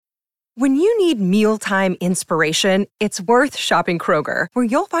When you need mealtime inspiration, it's worth shopping Kroger, where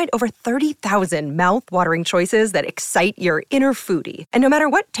you'll find over 30,000 mouth-watering choices that excite your inner foodie. And no matter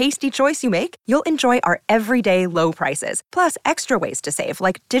what tasty choice you make, you'll enjoy our everyday low prices, plus extra ways to save,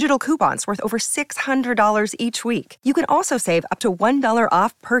 like digital coupons worth over $600 each week. You can also save up to $1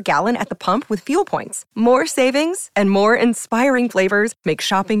 off per gallon at the pump with fuel points. More savings and more inspiring flavors make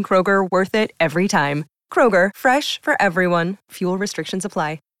shopping Kroger worth it every time. Kroger, fresh for everyone. Fuel restrictions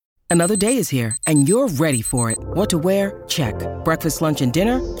apply. Another day is here, and you're ready for it. What to wear? Check. Breakfast, lunch, and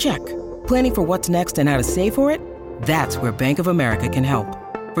dinner? Check. Planning for what's next and how to save for it? That's where Bank of America can help.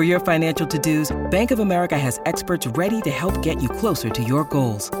 For your financial to-dos, Bank of America has experts ready to help get you closer to your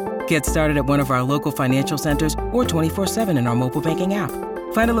goals. Get started at one of our local financial centers or 24/7 in our mobile banking app.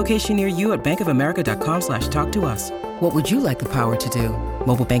 Find a location near you at bankofamerica.com/talktous. What would you like the power to do?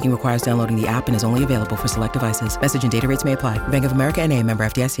 Mobile banking requires downloading the app and is only available for select devices. Message and data rates may apply. Bank of America N.A., member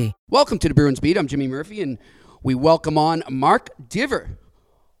FDIC. Welcome to the Bruins Beat. I'm Jimmy Murphy, and we welcome on Mark Divver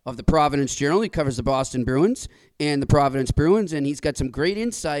of the Providence Journal. He covers the Boston Bruins and the Providence Bruins, and he's got some great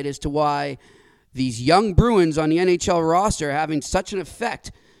insight as to why these young Bruins on the NHL roster are having such an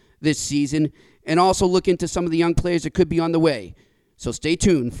effect this season, and also look into some of the young players that could be on the way. So stay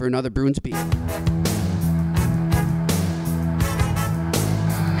tuned for another Bruins Beat.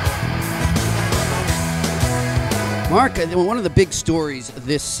 Mark, one of the big stories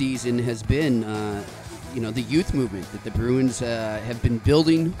this season has been, the youth movement that the Bruins have been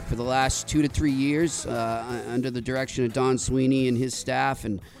building for the last 2 to 3 years under the direction of Don Sweeney and his staff,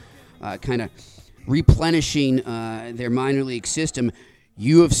 and kind of replenishing their minor league system.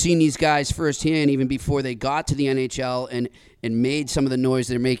 You have seen these guys firsthand, even before they got to the NHL, and made some of the noise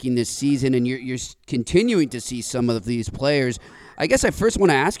they're making this season, and you're continuing to see some of these players. I guess I first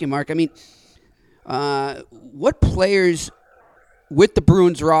want to ask you, Mark, what players with the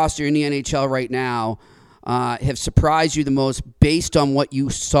Bruins roster in the NHL right now have surprised you the most based on what you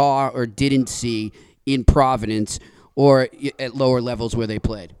saw or didn't see in Providence or at lower levels where they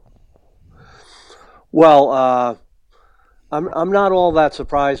played? Well, I'm not all that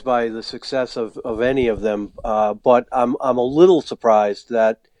surprised by the success of any of them, but I'm a little surprised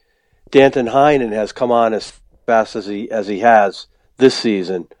that Danton Heinen has come on as fast as he has this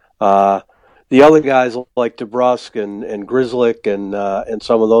season. The other guys like DeBrusk and Grzelcyk and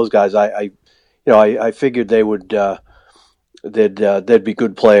some of those guys, I figured they'd be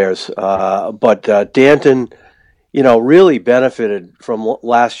good players. But Danton, really benefited from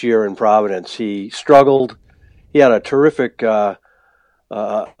last year in Providence. He struggled. He had a terrific, a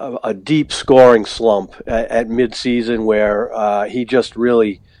deep scoring slump at midseason where he just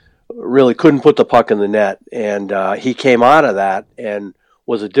really couldn't put the puck in the net, and he came out of that and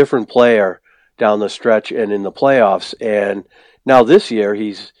was a different player down the stretch and in the playoffs. And now this year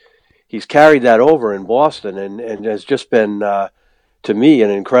he's carried that over in Boston and has just been, to me, an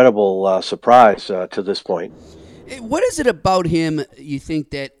incredible surprise to this point. What is it about him you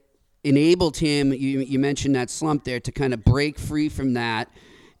think that enabled him, you mentioned that slump there, to kind of break free from that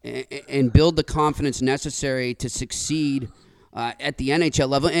and build the confidence necessary to succeed at the NHL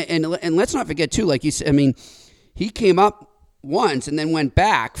level? And let's not forget, too, like you said, he came up once and then went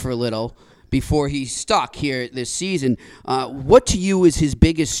back for a little before he stuck here this season. What to you is his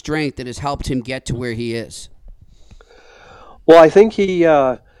biggest strength that has helped him get to where he is? Well, I think his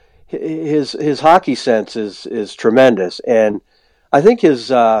hockey sense is tremendous, and I think his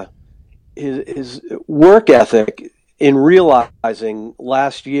work ethic in realizing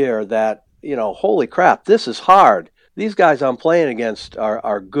last year that, holy crap, this is hard. These guys I'm playing against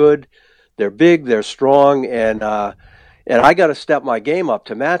are good. They're big, they're strong, and I got to step my game up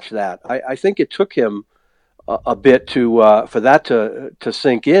to match that. I think it took him a bit for that to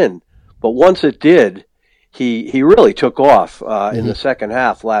sink in, but once it did, he really took off in the second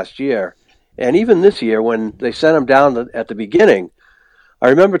half last year, and even this year when they sent him down at the beginning. I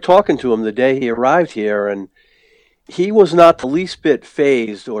remember talking to him the day he arrived here, and he was not the least bit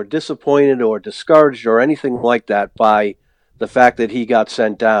fazed or disappointed or discouraged or anything like that by the fact that he got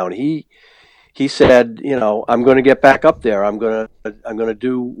sent down. He said, I'm going to get back up there. I'm going to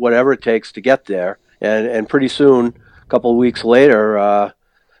do whatever it takes to get there. And pretty soon, a couple of weeks later,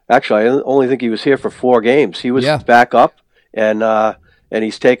 actually, I only think he was here for 4 games. He was back up, and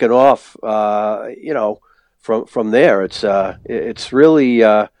he's taken off. From there, it's really,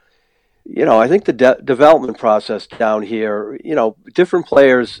 I think the development process down here, different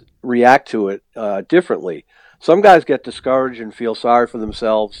players react to it differently. Some guys get discouraged and feel sorry for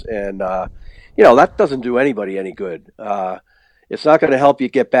themselves, and that doesn't do anybody any good. It's not going to help you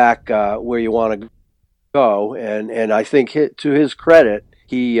get back where you want to go. And I think to his credit,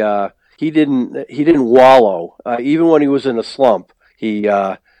 he didn't wallow even when he was in a slump.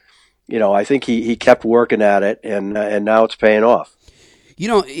 I think he kept working at it, and now it's paying off.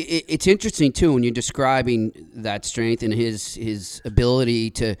 It's interesting too when you're describing that strength and his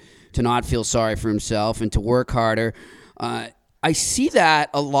ability to not feel sorry for himself and to work harder. I see that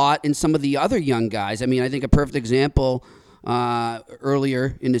a lot in some of the other young guys. I mean, I think a perfect example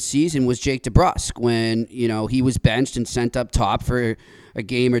earlier in the season was Jake DeBrusk when he was benched and sent up top for a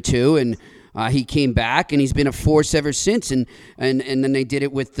game or two, and he came back and he's been a force ever since. And then they did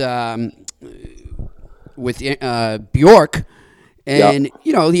it with Bjork. And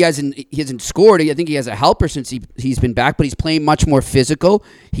he hasn't scored. I think he has a helper since he's been back, but he's playing much more physical.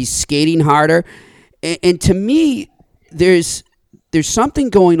 He's skating harder, and to me, there's something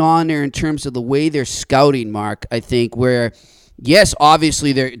going on there in terms of the way they're scouting, Mark. I think where, yes,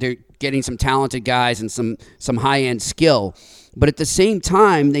 obviously they're getting some talented guys and some high end skill, but at the same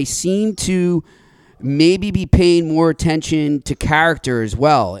time they seem to maybe be paying more attention to character as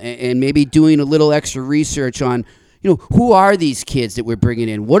well, and maybe doing a little extra research on. Who are these kids that we're bringing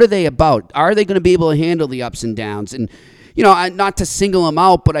in? What are they about? Are they going to be able to handle the ups and downs? And, not to single him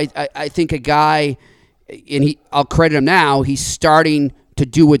out, but I think a guy, and I'll credit him now, he's starting to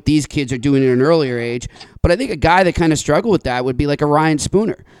do what these kids are doing at an earlier age. But I think a guy that kind of struggled with that would be like a Ryan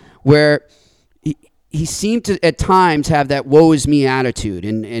Spooner, where he seemed to at times have that woe is me attitude.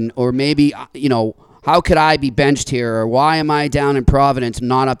 Or maybe, how could I be benched here? Or why am I down in Providence and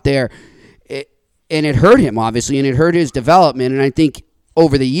not up there? And it hurt him, obviously, and it hurt his development. And I think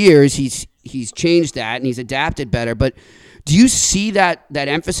over the years he's changed that and he's adapted better. But do you see that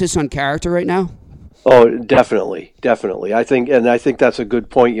emphasis on character right now? Oh, definitely. I think that's a good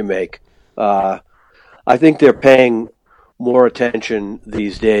point you make. I think they're paying more attention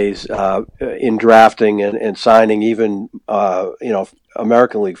these days in drafting and signing even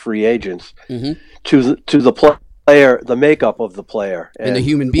American League free agents to the player, the makeup of the player, and the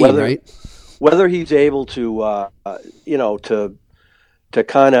human being, right? Whether he's able to, to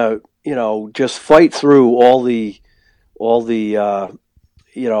kind of, just fight through all the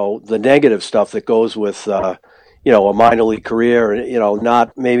negative stuff that goes with, a minor league career.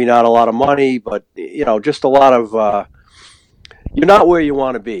 Maybe not a lot of money, but just a lot of. You're not where you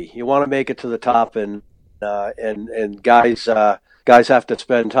want to be. You want to make it to the top, and guys have to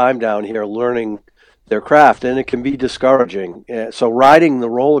spend time down here learning their craft, and it can be discouraging. So riding the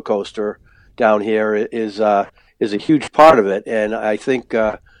roller coaster down here is a huge part of it, and I think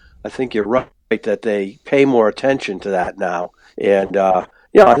you're right that they pay more attention to that now. And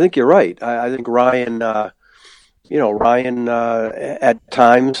I think you're right. I think Ryan, at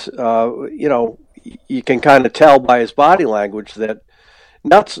times, you can kind of tell by his body language that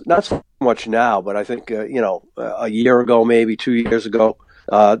not so much now, but I think a year ago, maybe 2 years ago,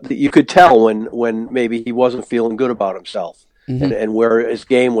 you could tell when maybe he wasn't feeling good about himself and where his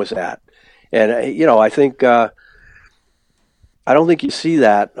game was at. And I think I don't think you see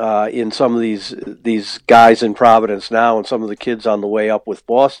that in some of these guys in Providence now, and some of the kids on the way up with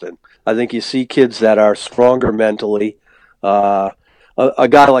Boston. I think you see kids that are stronger mentally. A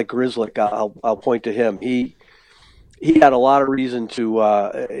guy like Grzelcyk, I'll point to him. He had a lot of reason to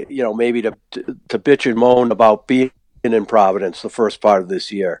maybe to bitch and moan about being in Providence the first part of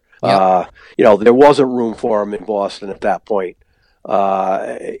this year. Yep. There wasn't room for him in Boston at that point.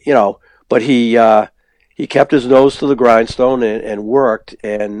 But he kept his nose to the grindstone and worked.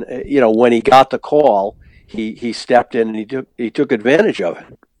 And when he got the call, he stepped in and he took advantage of it.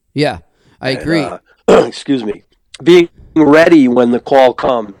 Yeah, I agree. Excuse me. Being ready when the call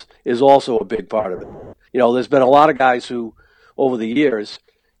comes is also a big part of it. There's been a lot of guys who, over the years,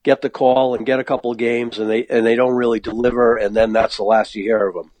 get the call and get a couple of games and they don't really deliver, and then that's the last you hear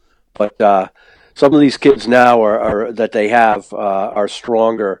of them. But some of these kids now are that they have are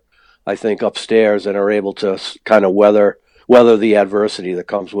stronger, I think, upstairs, and are able to kind of weather the adversity that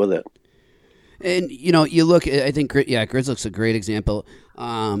comes with it. And, you look, I think, Grzelcyk's a great example.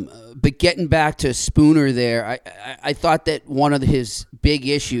 But getting back to Spooner there, I thought that one of his big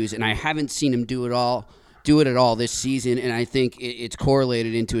issues, and I haven't seen him do it at all this season, and I think it's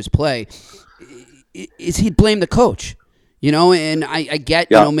correlated into his play, is he'd blame the coach. And I get,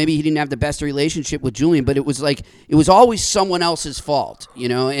 maybe he didn't have the best relationship with Julian, but it was always someone else's fault,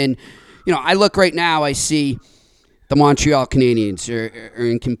 and, I look right now, I see the Montreal Canadiens are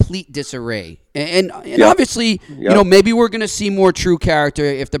in complete disarray. And obviously, maybe we're going to see more true character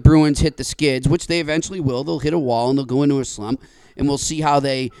if the Bruins hit the skids, which they eventually will. They'll hit a wall and they'll go into a slump, and we'll see how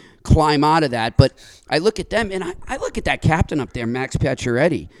they climb out of that. But I look at them, and I look at that captain up there, Max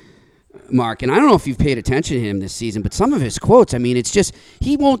Pacioretty. Mark, and I don't know if you've paid attention to him this season, but some of his quotes, I mean, it's just,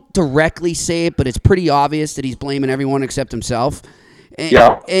 he won't directly say it, but it's pretty obvious that he's blaming everyone except himself.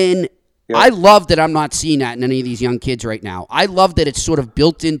 And I love that I'm not seeing that in any of these young kids right now. I love that it's sort of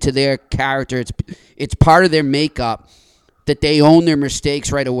built into their character. It's part of their makeup that they own their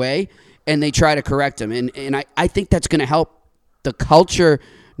mistakes right away and they try to correct them. And I think that's going to help the culture,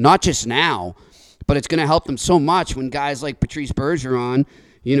 not just now, but it's going to help them so much when guys like Patrice Bergeron,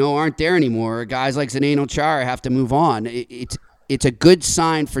 aren't there anymore. Guys like Zdeno Chara have to move on. It's a good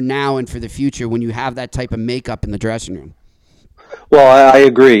sign for now and for the future when you have that type of makeup in the dressing room. Well, I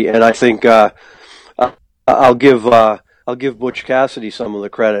agree, and I think I'll give Butch Cassidy some of the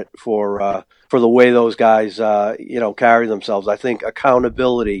credit for the way those guys carry themselves. I think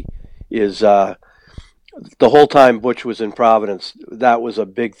accountability is the whole time Butch was in Providence. That was a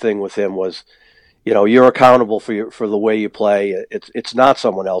big thing with him. Was you're accountable for the way you play. It's not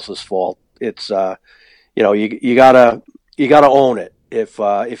someone else's fault. It's you gotta own it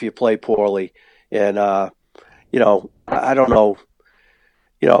if you play poorly. And I don't know.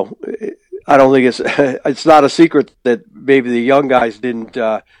 I don't think it's not a secret that maybe the young guys didn't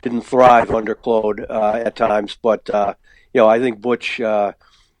thrive under Claude at times, but I think Butch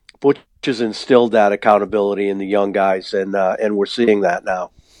has instilled that accountability in the young guys, and we're seeing that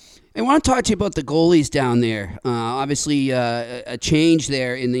now. I want to talk to you about the goalies down there. Obviously, a change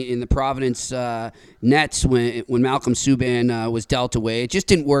there in the Providence Nets when Malcolm Subban was dealt away. It just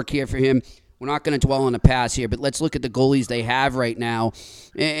didn't work here for him. We're not going to dwell on the past here, but let's look at the goalies they have right now.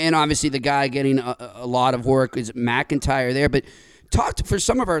 And obviously, the guy getting a lot of work is McIntyre there. But for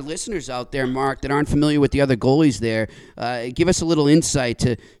some of our listeners out there, Mark, that aren't familiar with the other goalies there. Give us a little insight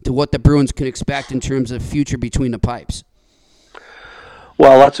to what the Bruins can expect in terms of future between the pipes.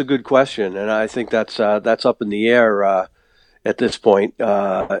 Well, that's a good question, and I think that's up in the air at this point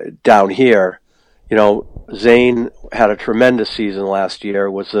down here. Zane had a tremendous season last year.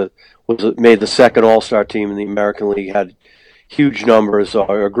 Made the second All-Star team in the American League. Had huge numbers,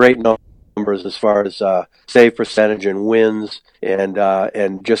 or great numbers as far as save percentage and wins,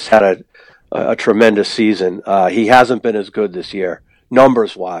 and just had a tremendous season. He hasn't been as good this year,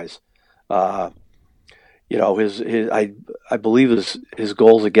 numbers wise. I believe his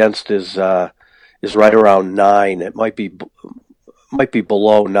goals against is right around 9. It might be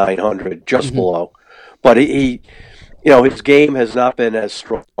below 900, just below. But his game has not been as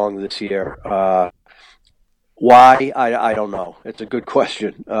strong this year. Why? I don't know. It's a good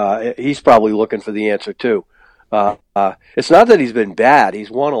question. He's probably looking for the answer too. It's not that he's been bad. He's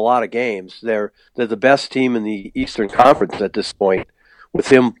won a lot of games. They're the best team in the Eastern Conference at this point, with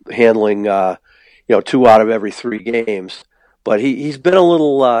him handling 2 out of every 3 games. But he's been a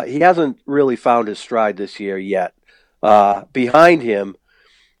little. He hasn't really found his stride this year yet. Behind him,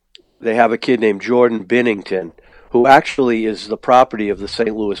 they have a kid named Jordan Binnington, who actually is the property of the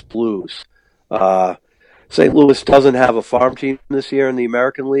St. Louis Blues. St. Louis doesn't have a farm team this year in the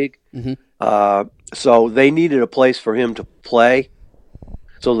American League, so they needed a place for him to play.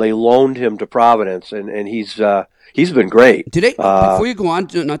 So they loaned him to Providence, and he's been great. Before you go on,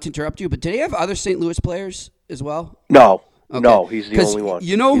 not to interrupt you, but do they have other St. Louis players as well? No, okay. No, he's the only one.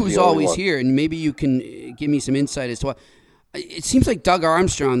 Who's always here, and maybe you can give me some insight as to why. It seems like Doug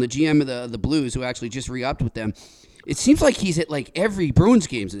Armstrong, the GM of the Blues, who actually just re-upped with them, it seems like he's at like every Bruins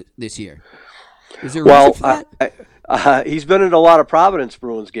games this year. Is there a reason for that? He's been at a lot of Providence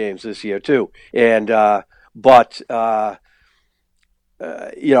Bruins games this year too, and I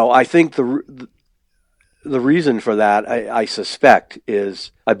think the reason for that, I suspect,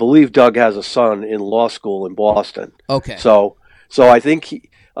 is I believe Doug has a son in law school in Boston. Okay. So I think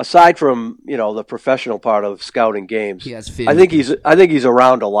aside from the professional part of scouting games, I think he's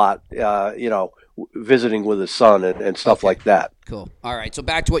around a lot. Visiting with his son and stuff like that. Cool. All right. So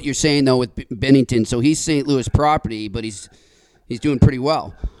back to what you're saying though with Binnington. So he's St. Louis property, but he's doing pretty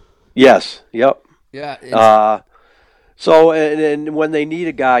well. Yes. Yep. Yeah. So and when they need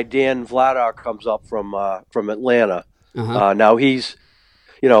a guy, Dan Vladar comes up from Atlanta. Now he's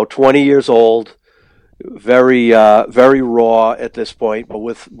 20 years old, very raw at this point, but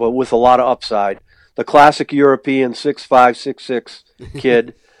with a lot of upside. The classic European 6'5", 6'6"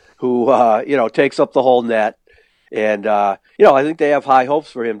 kid who takes up the whole net, and I think they have high hopes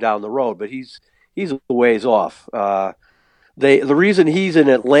for him down the road, but he's a ways off. The reason he's in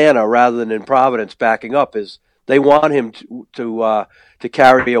Atlanta rather than in Providence backing up is they want him to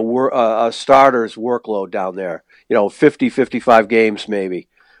carry a starter's workload down there, 50, 55 games maybe,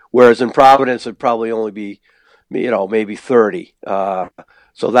 whereas in Providence it'd probably only be maybe 30. So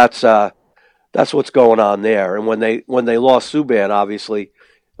that's what's going on there. And when they lost Subban, obviously,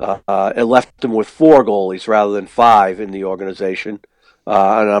 It left them with 4 goalies rather than 5 in the organization.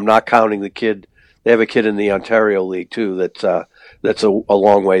 And I'm not counting the kid. They have a kid in the Ontario League too. That's a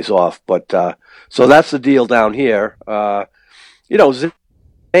long ways off. But so that's the deal down here.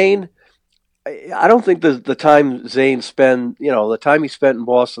 Zane. I don't think the time Zane spent, the time he spent in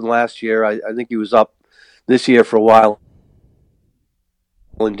Boston last year. I think he was up this year for a while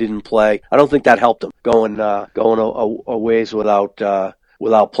and didn't play. I don't think that helped him going a ways without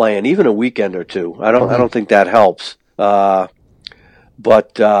playing, even a weekend or two. I don't think that helps. But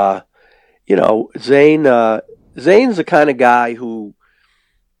Zane's the kind of guy who,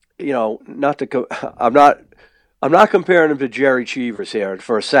 I'm not comparing him to Jerry Cheevers here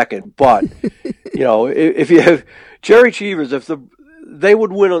for a second, but if you have Jerry Cheevers, they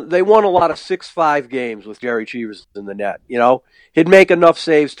won a lot of 6-5 games with Jerry Cheevers in the net. He'd make enough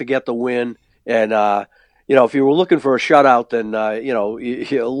saves to get the win, and if you were looking for a shutout, then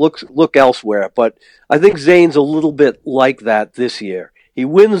you look elsewhere. But I think Zane's a little bit like that this year. He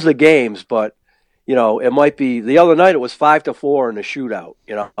wins the games, but it might be the other night. It was 5-4 in a shootout.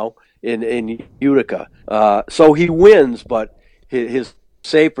 In Utica. So he wins, but his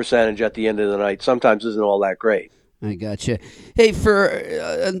save percentage at the end of the night sometimes isn't all that great. I gotcha. Hey,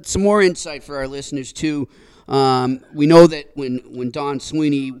 for some more insight for our listeners, too, we know that when Don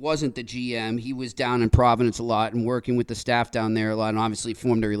Sweeney wasn't the GM, he was down in Providence a lot and working with the staff down there a lot and obviously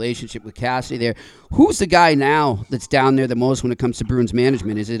formed a relationship with Cassidy there. Who's the guy now that's down there the most when it comes to Bruins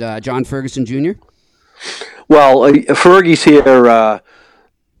management? Is it John Ferguson Jr.? Well, Fergie's here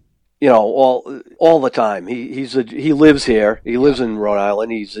all the time. He lives here. He lives in Rhode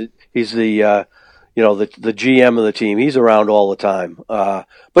Island. He's the the GM of the team. He's around all the time. But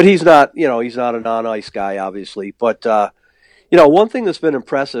he's not a non-ice guy, obviously. But one thing that's been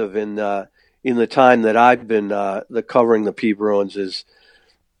impressive in the time that I've been covering the P Bruins is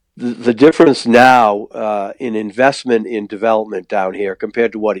the difference now in investment in development down here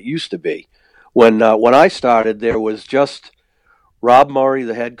compared to what it used to be. When I started, there was just Rob Murray,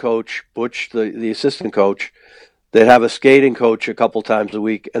 the head coach, Butch, the assistant coach. They'd have a skating coach a couple times a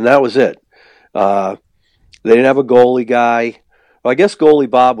week, and that was it. They didn't have a goalie guy. Well, I guess goalie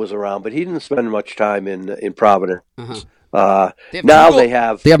Bob was around, but he didn't spend much time in Providence. Uh-huh. They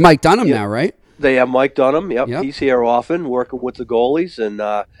have Mike Dunham now, right? They have Mike Dunham. Yep. He's here often working with the goalies, and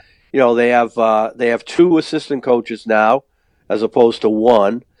they have 2 assistant coaches now as opposed to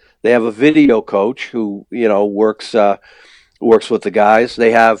 1. They have a video coach who works with the guys.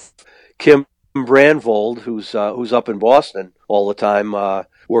 They have Kim Brandvold, who's up in Boston all the time,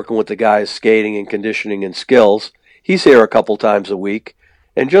 working with the guys, skating and conditioning and skills. He's here a couple times a week,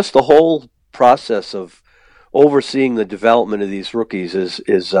 and just the whole process of overseeing the development of these rookies is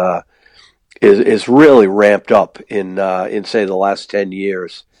really ramped up in say the last 10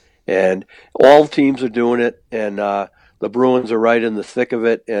 years, and all teams are doing it, and the Bruins are right in the thick of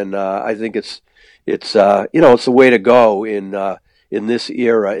it, and I think it's the way to go in this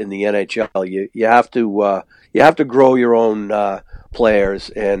era in the NHL. You have to grow your own players,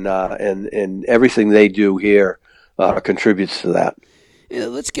 and everything they do here contributes to that. Yeah,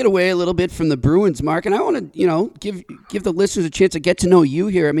 let's get away a little bit from the Bruins, Mark, and I want to give the listeners a chance to get to know you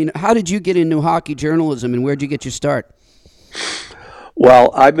here. I mean, how did you get into hockey journalism, and where did you get your start?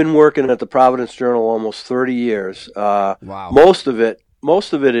 Well, I've been working at the Providence Journal almost 30 years. Wow. Most of it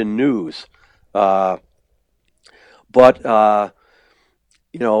in news. But a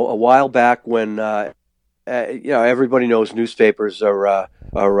while back when everybody knows newspapers are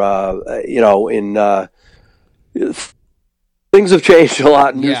things have changed a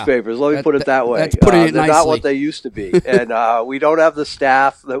lot in newspapers. Let me put it that way. That's putting it they're nicely. not what they used to be, and we don't have the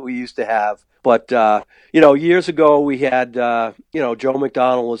staff that we used to have. But years ago we had Joe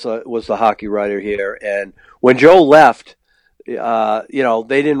McDonald was the hockey writer here, and when Joe left, they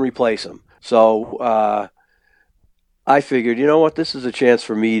didn't replace him. So I figured, this is a chance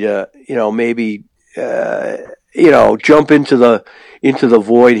for me to maybe jump into the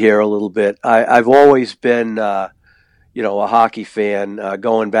void here a little bit. I've always been a hockey fan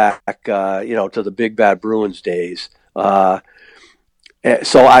going back to the Big Bad Bruins days. So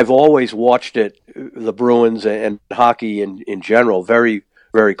I've always watched the Bruins and hockey in general, very,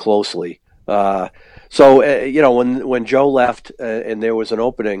 very closely. When Joe left and there was an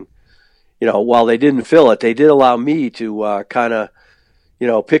opening, while they didn't fill it, they did allow me to kind of,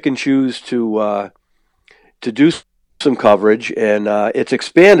 pick and choose to do some coverage, and it's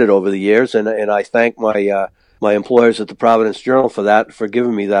expanded over the years, and I thank my employers at the Providence Journal for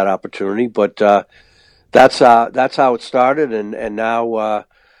giving me that opportunity. But that's how it started, and now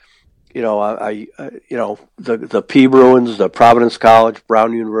the P Bruins, the Providence College,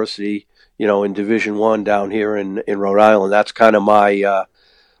 Brown University, in Division I down here in Rhode Island. That's kind of my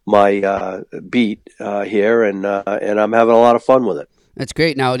beat here, and I'm having a lot of fun with it. That's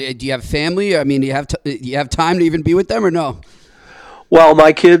great. Now, do you have family? I mean, do you have time to even be with them, or no? Well,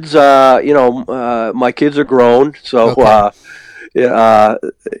 my kids, my kids are grown, so Okay.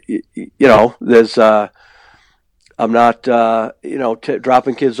 there's. I'm not,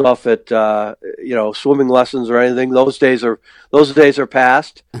 dropping kids off at swimming lessons or anything. Those days are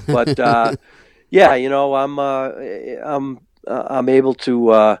past. But I'm able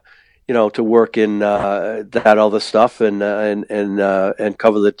to to work in that other stuff and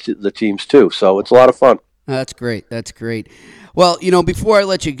cover the teams too. So it's a lot of fun. That's great. That's great. Well, before I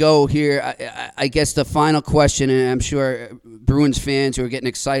let you go here, I guess the final question, and I'm sure Bruins fans who are getting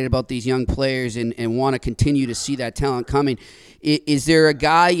excited about these young players and want to continue to see that talent coming, is there a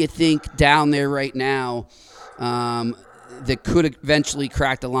guy you think down there right now that could eventually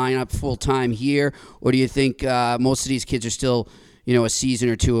crack the lineup full-time here, or do you think most of these kids are still, a season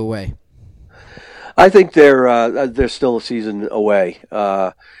or two away? I think they're still a season away.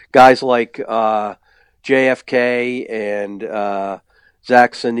 Guys like JFK and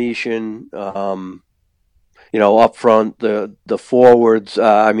Zach Senyshyn, up front, the forwards,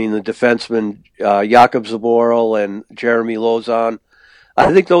 the defensemen, Jakob Zaboral and Jeremy Lozon.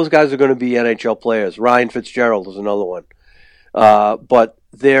 I think those guys are going to be NHL players. Ryan Fitzgerald is another one. But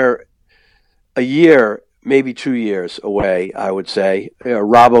they're a year, maybe 2 years away, I would say.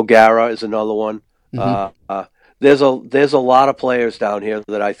 Rob O'Gara is another one. Mm-hmm. There's a lot of players down here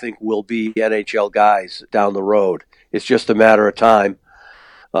that I think will be NHL guys down the road. It's just a matter of time.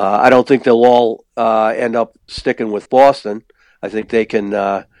 I don't think they'll all end up sticking with Boston. I think they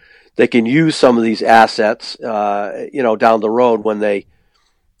can use some of these assets, down the road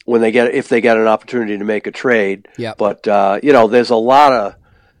if they get an opportunity to make a trade. Yeah. But there's a lot of.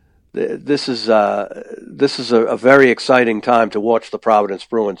 This is a very exciting time to watch the Providence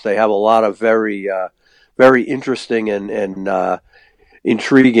Bruins. They have a lot of very interesting and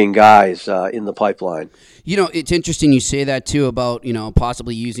intriguing guys in the pipeline. It's interesting you say that too about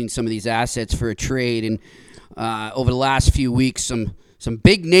possibly using some of these assets for a trade. And over the last few weeks, some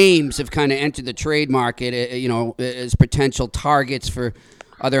big names have kind of entered the trade market, as potential targets for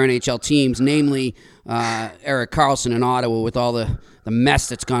other NHL teams, namely Erik Karlsson in Ottawa, with all the mess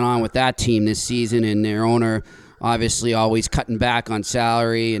that's gone on with that team this season, and their owner obviously always cutting back on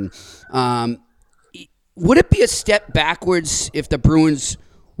salary. And would it be a step backwards if the Bruins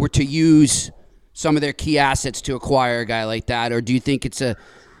were to use some of their key assets to acquire a guy like that, or do you think it's a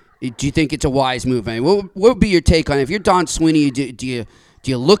wise move? I mean, what would be your take on it? If you're Don Sweeney, do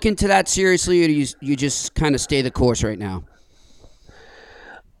you look into that seriously, or do you just kind of stay the course right now?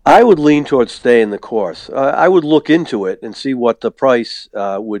 I would lean towards staying the course. I would look into it and see what the price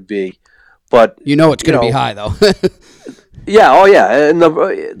would be, but it's going to be high though. Yeah, oh yeah, and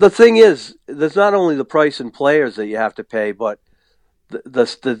the thing is, there's not only the price and players that you have to pay, but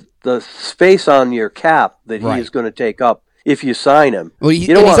the space on your cap that he is going to take up if you sign him. Well, he's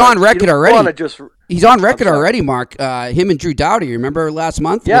on record already. He's on record already, Mark. Him and Drew Doughty, remember last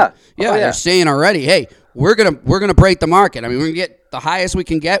month? Yeah, they're saying already, hey, we're gonna break the market. I mean, we're gonna get the highest we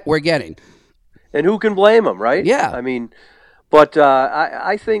can get. We're getting. And who can blame him, right? Yeah. I mean, but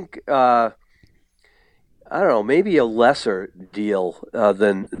I think. I don't know, maybe a lesser deal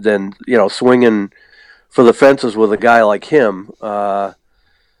than swinging for the fences with a guy like him. I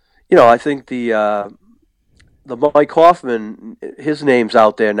think the Mike Hoffman, his name's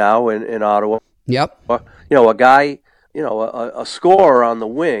out there now in Ottawa. Yep. A guy, a scorer on the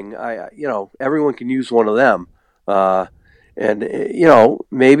wing. Everyone can use one of them.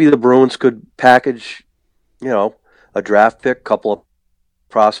 Maybe the Bruins could package, a draft pick, couple of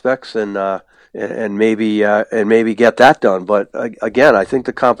prospects, and maybe get that done. But again, I think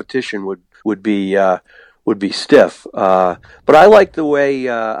the competition would be stiff. But I like the way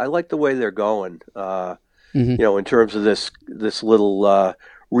they're going. In terms of this little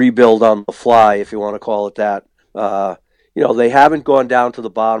rebuild on the fly, if you want to call it that. They haven't gone down to the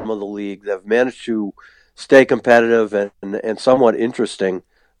bottom of the league. They've managed to stay competitive and somewhat interesting.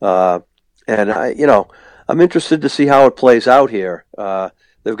 I'm interested to see how it plays out here.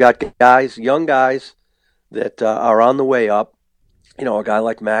 They've got young guys that are on the way up. A guy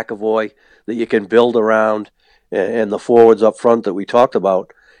like McAvoy that you can build around, and the forwards up front that we talked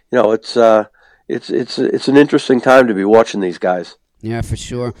about. It's an interesting time to be watching these guys. Yeah, for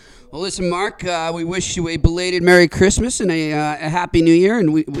sure. Well, listen, Mark, we wish you a belated Merry Christmas and a Happy New Year,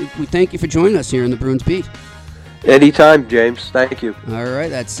 and we thank you for joining us here in the Bruins Beat. Anytime, James. Thank you. All right,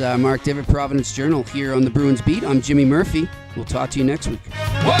 that's Mark Divver, Providence Journal, here on the Bruins Beat. I'm Jimmy Murphy. We'll talk to you next week.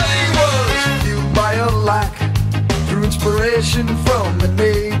 Well, he was fueled by a lack, drew inspiration from and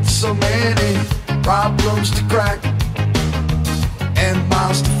made so many problems to crack and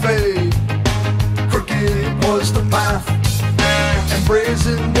miles to fade. Crooked was the path, and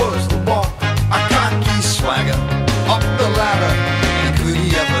brazen was